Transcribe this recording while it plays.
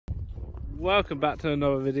Welcome back to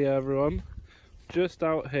another video, everyone. Just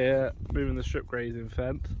out here moving the strip grazing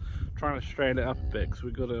fence, trying to straighten it up a bit because we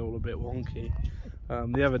got it all a bit wonky.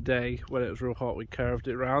 The other day when it was real hot, we curved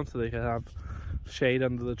it round so they could have shade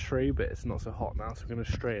under the tree, but it's not so hot now, so we're going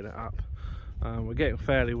to straighten it up. We're getting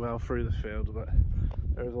fairly well through the field, but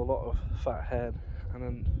there's a lot of fat head and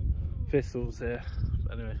then thistles here.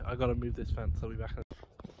 Anyway, I got to move this fence. I'll be back.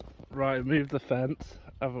 Right, moved the fence,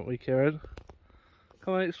 haven't we, Kieran?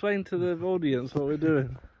 Come on, explain to the audience what we're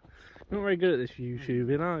doing. You're not very good at this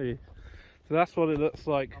YouTubing, are you? So that's what it looks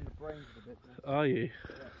like. On the brains of the business. Are you?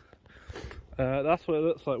 Yeah. That's what it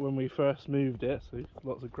looks like when we first moved it. So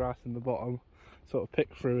lots of grass in the bottom, sort of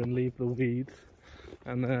pick through and leave the weeds.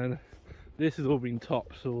 And then this has all been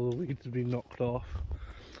topped, so all the weeds have been knocked off.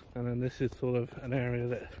 And then this is sort of an area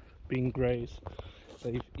that's been grazed.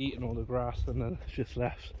 They've eaten all the grass and then it's just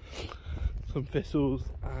left some thistles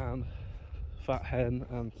and fat hen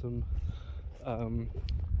and some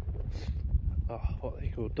what they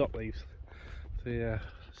call dock leaves. So yeah,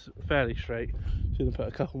 it's fairly straight. Should have put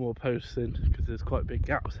a couple more posts in because there's quite big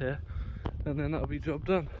gaps here, and then that'll be job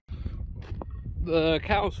done. The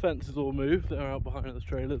cow's fence is all moved. They're out behind the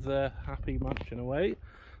trailers. They're happy munching away.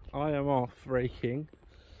 I am off raking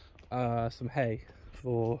some hay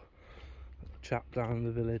for a chap down in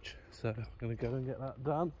the village, so I'm going to go and get that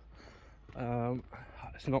done.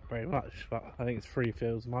 It's not very much, but I think it's 3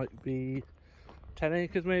 fields, might be 10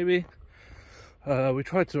 acres maybe. We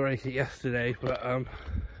tried to rake it yesterday, but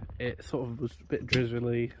it sort of was a bit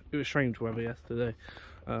drizzly. It was strange weather yesterday,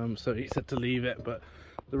 so he said to leave it, but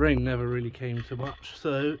the rain never really came too much,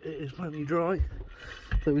 so it is plenty dry,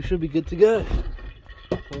 so we should be good to go.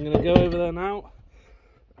 So I'm going to go over there now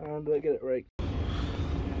and get it raked.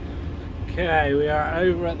 Okay, we are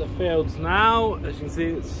over at the fields now. As you can see,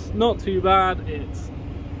 it's not too bad. It's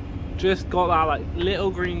just got that like little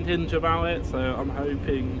green tinge about it, so I'm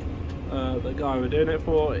hoping the guy we're doing it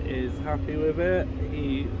for is happy with it.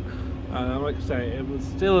 He, like I say, it was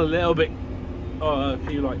still a little bit, a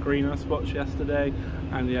few like greener spots yesterday,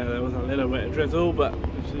 and yeah, there was a little bit of drizzle, but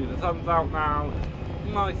you see the sun's out now.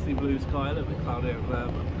 Nicely blue sky, a little bit cloudy over there,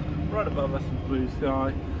 but right above us is blue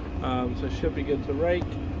sky, so it should be good to rake.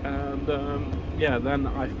 And yeah, then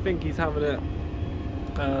I think he's having it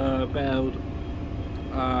baled.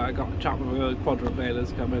 I got a chap with a quadrant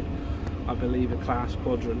balers coming, I believe a class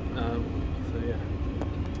quadrant, so yeah.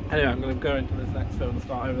 Anyway, I'm going to go into this next field and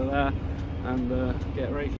start over there and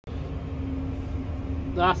get raked.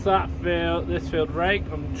 That's that field, this field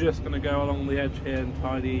raked. I'm just going to go along the edge here and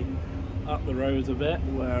tidy up the rows a bit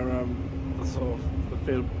where the sort of the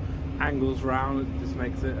field angles round. It just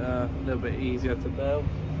makes it a little bit easier to bale.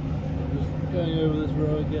 Just going over this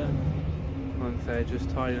row again, like I say, just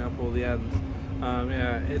tidying up all the ends.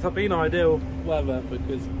 Yeah, it's been ideal weather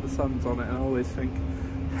because the sun's on it, and I always think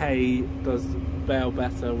hay does bale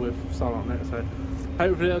better with sun on it, so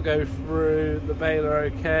hopefully it'll go through the baler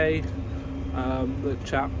okay. The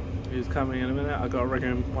chap who's coming in a minute, I've got to ring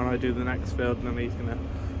him when I do the next field, and then he's going to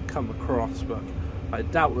come across, but I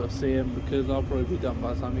doubt we'll see him because I'll probably be done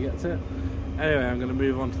by the time he gets it. Anyway, I'm going to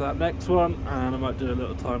move on to that next one, and I might do a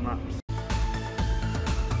little time lapse.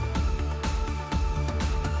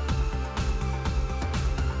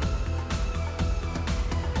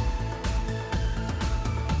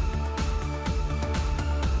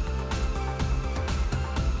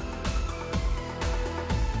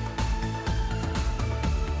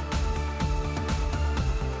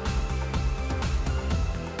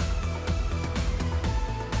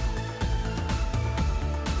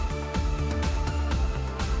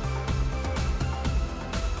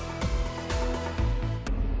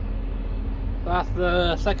 That's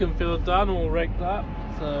the second field done, all rigged up,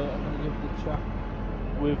 so I'm going to give the chap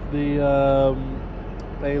with the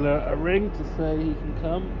baler a ring to say he can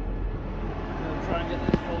come. I'm going to try and get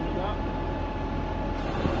this folded up.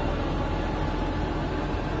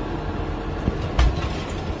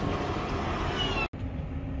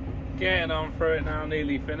 Getting on through it now,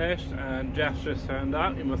 nearly finished, and Jeff's just turned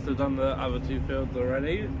up. He must have done the other 2 fields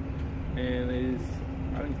already in his,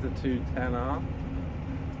 I think the 210R.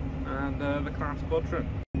 And the class quadrant.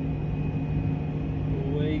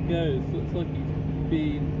 Away he goes. Looks like he's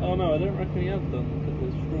been. Oh no, I don't reckon he has done because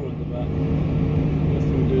there's straw in the back. He must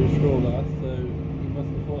have do straw last, so he must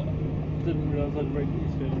have thought. Didn't realise I'd break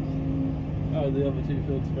these fields. Oh, the other 2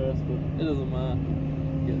 fields first, but it doesn't matter.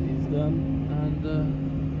 Get these done, and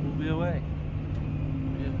we'll be away.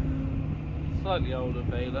 Yeah. Slightly older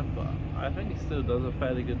baler, but I think he still does a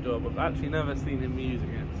fairly good job. I've actually never seen him using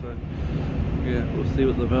it, so yeah, we'll see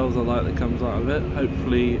what the bells are like that comes out of it.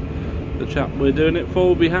 Hopefully the chap we're doing it for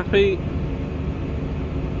will be happy.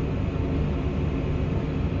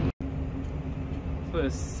 So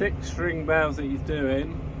there's 6 string bales that he's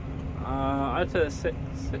doing. I'd say there's 6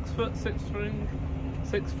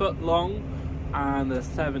 foot long, and they're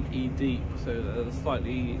 70 deep, so they're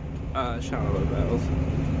slightly shallower bales.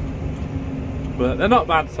 But they're not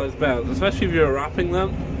bad sized bales, especially if you're wrapping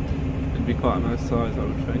them. It'd be quite a nice size, I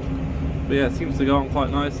would think. But yeah, it seems to go on quite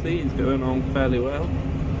nicely. He's going on fairly well.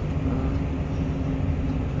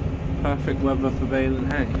 Perfect weather for baling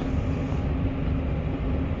hay.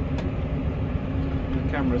 The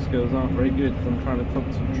camera skills aren't very good because I'm trying to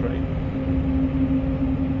concentrate.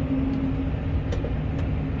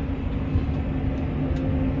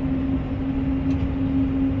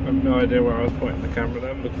 I have no idea where I was pointing the camera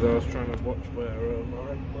then, because I was trying to watch where my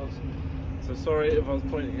head was. So sorry if I was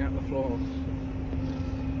pointing at the floor.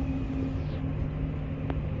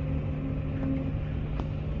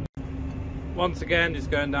 Once again,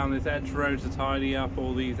 just going down this edge road to tidy up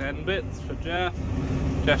all these end bits for Jeff.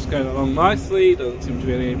 Jeff's going along nicely, doesn't seem to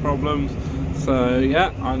be any problems. So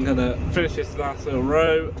yeah, I'm gonna finish this last little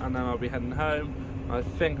row and then I'll be heading home. I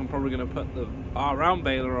think I'm probably gonna put the round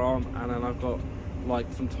baler on, and then I've got like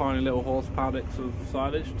some tiny little horse paddocks of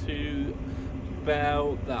silage to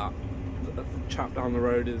bale that the chap down the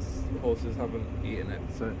road, his horses haven't eaten it.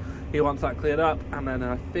 So he wants that cleared up, and then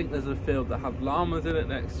I think there's a field that have llamas in it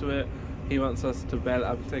next to it. He wants us to bale it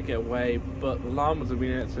up and take it away, but the llamas have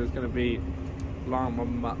been in it, so there's going to be llama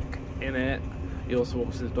muck in it. He also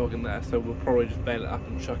walks his dog in there, so we'll probably just bale it up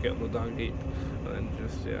and chuck it on the dung heap, and then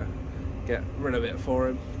just get rid of it for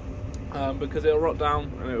him, because it'll rot down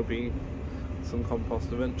and it'll be some compost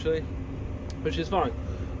eventually, which is fine.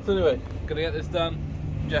 So anyway, gonna get this done.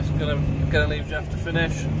 Jeff's gonna leave Jeff to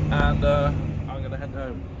finish, and I'm gonna head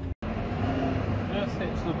home. Just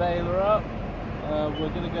hitch the baler up. We're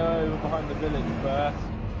going to go over behind the village first.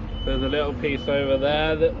 There's a little piece over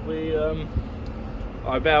there that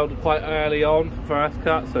I baled quite early on for first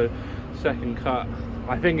cut, so second cut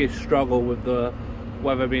I think it's struggled with the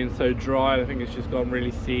weather being so dry. I think it's just gone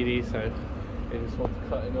really seedy, so I just want to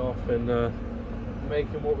cut it off and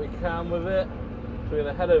making what we can with it. So we're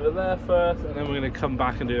going to head over there first, and then we're going to come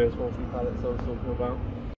back and do those horse pallets I was talking about.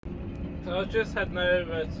 So I was just heading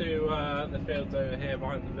over to the fields over here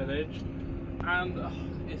behind the village. And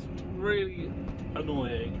it's really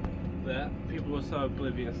annoying that people are so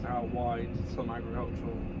oblivious to how wide some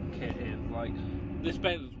agricultural kit is. Like, this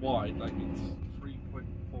baler's wide, like it's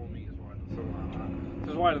 3.4 metres wide or something like that.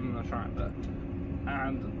 So it's wider than the tractor.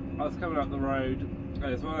 And I was coming up the road, and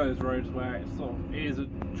it's one of those roads where it is a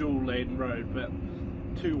dual lane road, but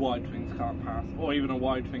 2 wide things can't pass, or even a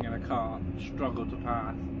wide thing in a car struggle to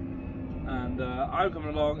pass. And I'm coming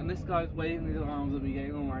along, and this guy's waving his arms at me,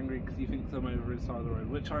 getting all angry because he thinks I'm over his side of the road,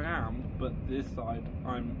 which I am, but this side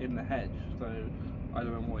I'm in the hedge, so I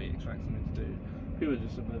don't know what he expects me to do. People are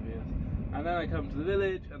just oblivious. And then I come to the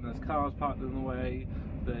village, and there's cars parked in the way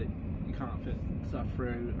that you can't fit stuff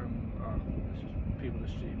through, and it's just, people are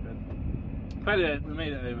stupid. But anyway, we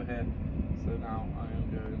made it over here, so now I am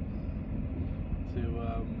going to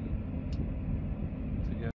go.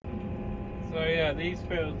 So yeah, these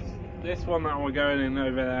fields. This one that we're going in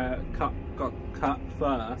over there got cut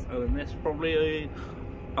first, and then this probably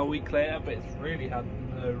a week later, but it's really had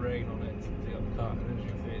no rain on it since it got cut, and as you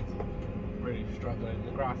can see it's really struggling.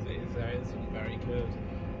 The grass that is there isn't very good.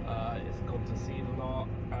 It's gone to seed a lot,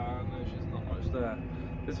 and there's just not much there.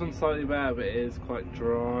 This one's slightly better, but it is quite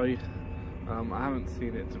dry. I haven't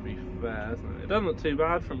seen it, to be fair. It doesn't look too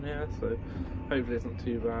bad from here, so hopefully it's not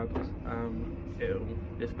too bad.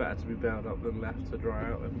 It's better to be baled up than left to dry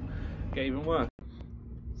out and get even worse.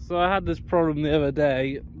 So I had this problem the other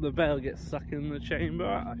day. The bale gets stuck in the chamber.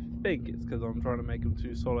 I think it's because I'm trying to make them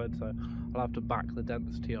too solid, so I'll have to back the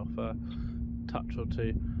density off a touch or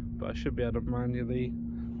two, but I should be able to manually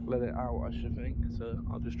let it out, I should think, so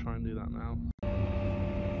I'll just try and do that now.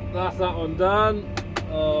 That's that one done.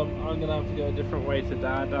 I'm going to have to go a different way to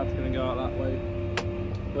Dad's going to go out that way,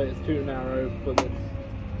 but it's too narrow for this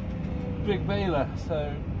big baler,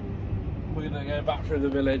 so we're going to go back through the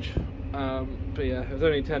village. But yeah, there's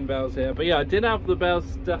only 10 bales here, but yeah, I did have the bales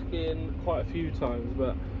stuck in quite a few times,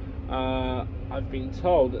 but I've been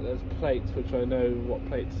told that there's plates, which I know what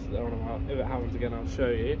plates they're on about. If it happens again, I'll show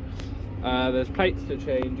you. There's plates to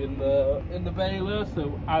change in the baler,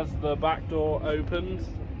 so as the back door opens,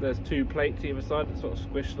 there's 2 plates either side that sort of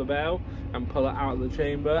squish the bale and pull it out of the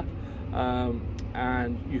chamber.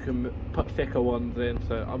 And you can put thicker ones in,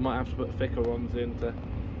 so I might have to put thicker ones in to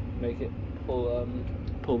make it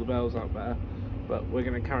pull the bales out better. But we're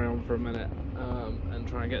going to carry on for a minute and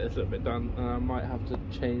try and get this little bit done, and I might have to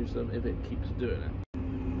change them if it keeps doing it.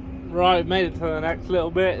 Right, made it to the next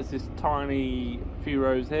little bit. It's this tiny few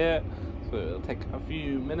rows here, so So it'll take a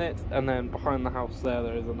few minutes, and then behind the house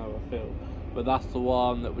there is another field. But that's the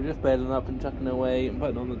one that we're just baling up and chucking away and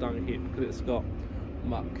putting on the dung heap because it's got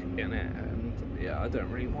muck in it, and yeah, I don't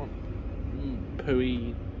really want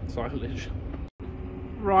pooey silage.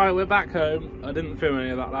 Right, we're back home. I didn't film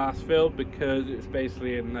any of that last field because it's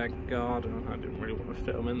basically in their garden. I didn't really want to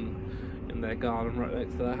film in their garden right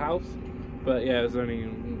next to their house. But yeah, there's only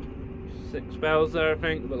 6 bales there, I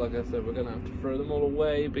think. But like I said, we're gonna have to throw them all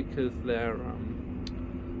away because they're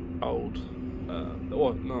old.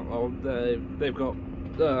 Well, not old. They've got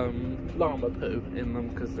llama poo in them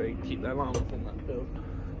because they keep their llamas in that field.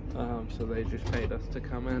 So they just paid us to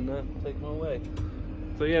come and take them away.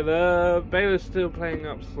 So yeah, the baler's still playing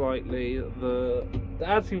up slightly. The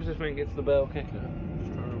dad seems to think it's the bale kicker.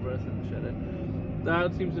 Just trying to reverse it and shed it.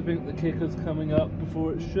 Dad seems to think the kicker's coming up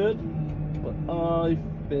before it should, but I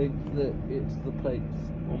think that it's the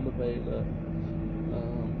plates on the baler.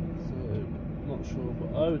 So not sure,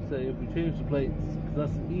 but I would say if we change the plates, because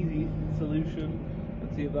that's an easy solution, and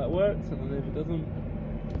see if that works, and then if it doesn't,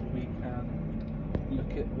 we can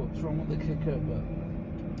look at what's wrong with the kicker, but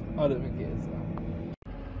I don't think it is that.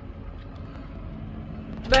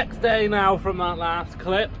 Next day now from that last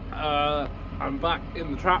clip, I'm back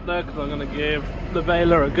in the tractor because I'm going to give the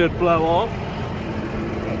baler a good blow off.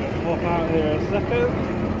 I'll pop out here a second.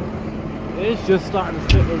 It's just starting to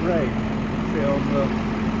slip with rain. See on the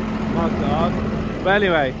mud guard. But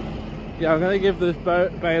anyway, yeah, I'm going to give this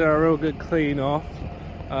baler a real good clean off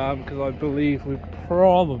because I believe we'll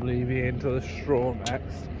probably be into the straw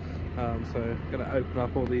next. So I'm going to open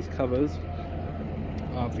up all these covers.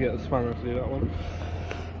 I'll have to get the spanner to do that one.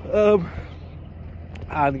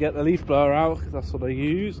 And get the leaf blower out because that's what I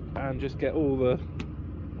use, and just get all the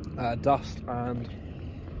dust and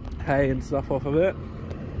hay and stuff off of it,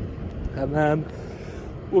 and then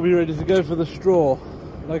we'll be ready to go for the straw.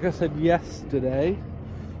 Like I said yesterday,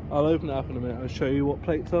 I'll open it up in a minute and show you what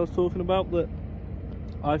plates I was talking about that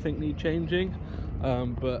I think need changing,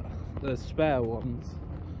 but the spare ones,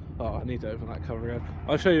 oh, I need to open that cover again.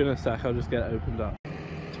 I'll show you in a sec. I'll just get it opened up.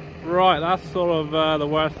 Right, that's sort of the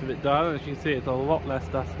worst of it done. As you can see, it's a lot less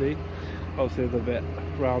dusty. Obviously there's a bit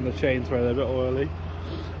around the chains where they're a bit oily,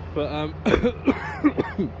 but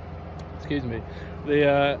excuse me,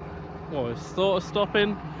 the well, it's sort of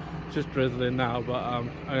stopping, it's just drizzling now, but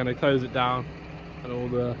I'm going to close it down, and all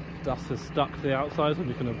the dust is stuck to the outside, so I'm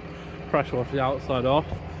just going to pressure wash the outside off.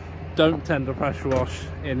 Don't tend to pressure wash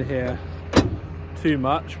in here too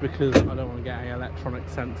much because I don't want to get any electronic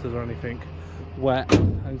sensors or anything wet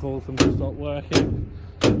and cause them to stop working.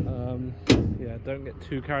 Yeah, don't get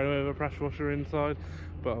too carried away with a pressure washer inside,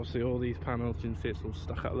 but obviously all these panels, you can see it's all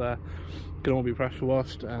stuck up there, can all be pressure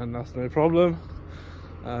washed, and that's no problem.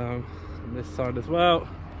 And this side as well,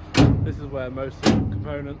 this is where most of the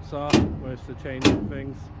components are, most of the changing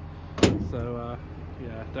things, so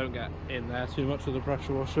yeah, don't get in there too much with the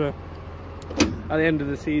pressure washer. At the end of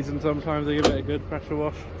the season sometimes they give it a good pressure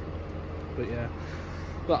wash, but yeah,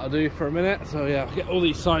 that'll do for a minute. So yeah, I'll get all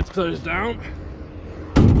these sides closed down,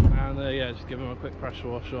 and yeah, just give them a quick pressure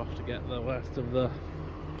wash off to get the worst of the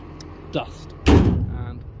dust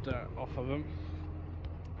and dirt off of them,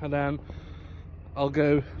 and then I'll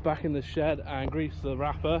go back in the shed and grease the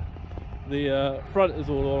wrapper. The front is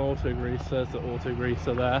all on auto grease, there's the auto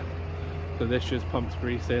greaser there, so this just pumps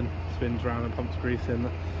grease in, spins around and pumps grease in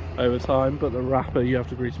over time, but the wrapper you have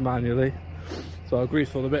to grease manually. So I'll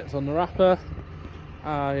grease all the bits on the wrapper,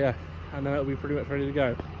 yeah, and then it'll be pretty much ready to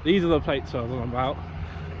go. These are the plates I was on about,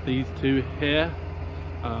 these two here,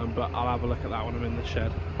 but I'll have a look at that when I'm in the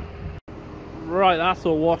shed. Right, that's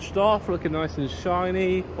all washed off, looking nice and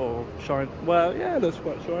shiny, or well, yeah, it looks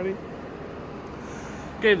quite shiny.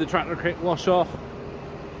 Gave the tractor a quick wash off.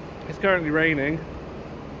 It's currently raining.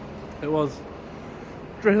 It was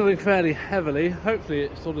drizzling fairly heavily. Hopefully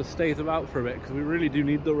it sort of stays about for a bit because we really do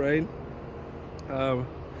need the rain. But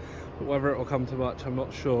whether it will come to much, I'm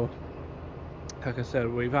not sure. Like I said,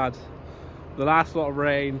 we've had the last lot of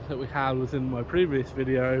rain that we had was in my previous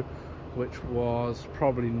video, which was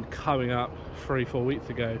probably coming up 3-4 weeks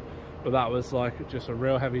ago, but that was like just a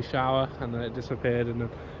real heavy shower and then it disappeared and then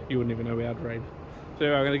you wouldn't even know we had rain.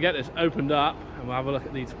 So I'm going to get this opened up and we'll have a look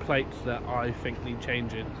at these plates that I think need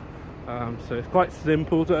changing. So it's quite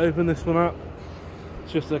simple to open this one up.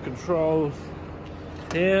 It's just the controls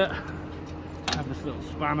here. I have this little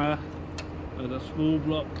spanner with a small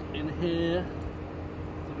block in here.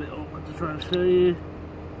 It's a bit awkward to try and show you.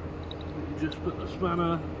 You just put the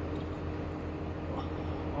spanner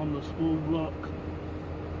on the spool block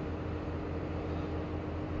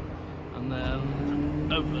and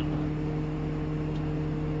then open.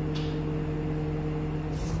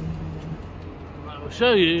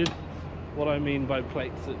 show you what I mean by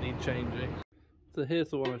plates that need changing. So here's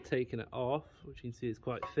the one I've taken it off, which you can see is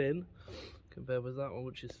quite thin compared with that one,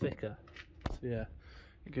 which is thicker. So yeah,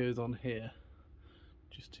 it goes on here,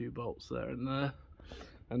 just 2 bolts there and there.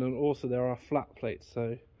 And then also there are flat plates,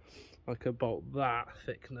 so I could bolt that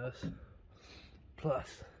thickness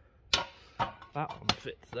plus that one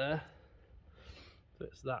fits there, so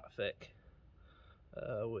it's that thick,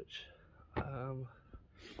 which I'll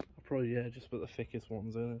probably just put the thickest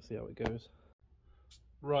ones in and see how it goes.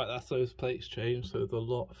 Right, that's those plates changed, so there's a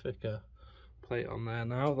lot thicker plate on there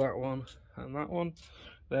now. That one and that one,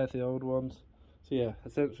 there's the old ones. So yeah,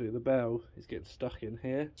 essentially the bell is getting stuck in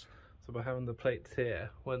here, so by having the plates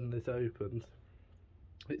here, when this opens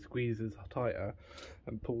it squeezes tighter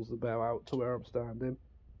and pulls the bell out to where I'm standing.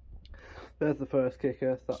 There's the first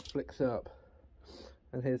kicker, so that flicks up,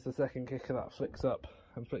 and here's the second kicker that flicks up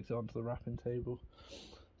and flicks it onto the wrapping table.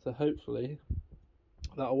 So hopefully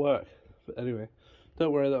that'll work. But anyway,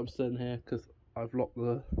 don't worry that I'm standing here because I've locked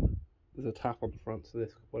there's a tap on the front so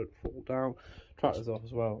this won't fall down. Tractor's off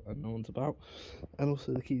as well and no one's about, and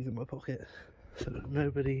also the keys in my pocket so that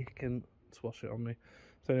nobody can swash it on me.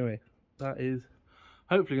 So anyway, that is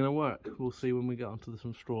hopefully going to work. We'll see when we get onto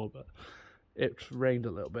some straw, but it's rained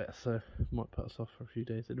a little bit, so it might put us off for a few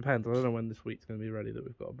days. It depends. I don't know when this week's going to be ready that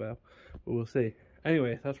we've got a bell, but we'll see.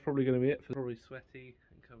 Anyway, that's probably going to be it. Probably sweaty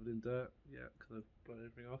and covered in dirt, yeah, because I've blown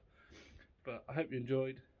everything off. But I hope you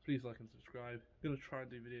enjoyed. Please like and subscribe. I'm going to try and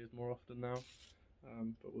do videos more often now,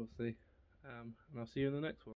 but we'll see. And I'll see you in the next one.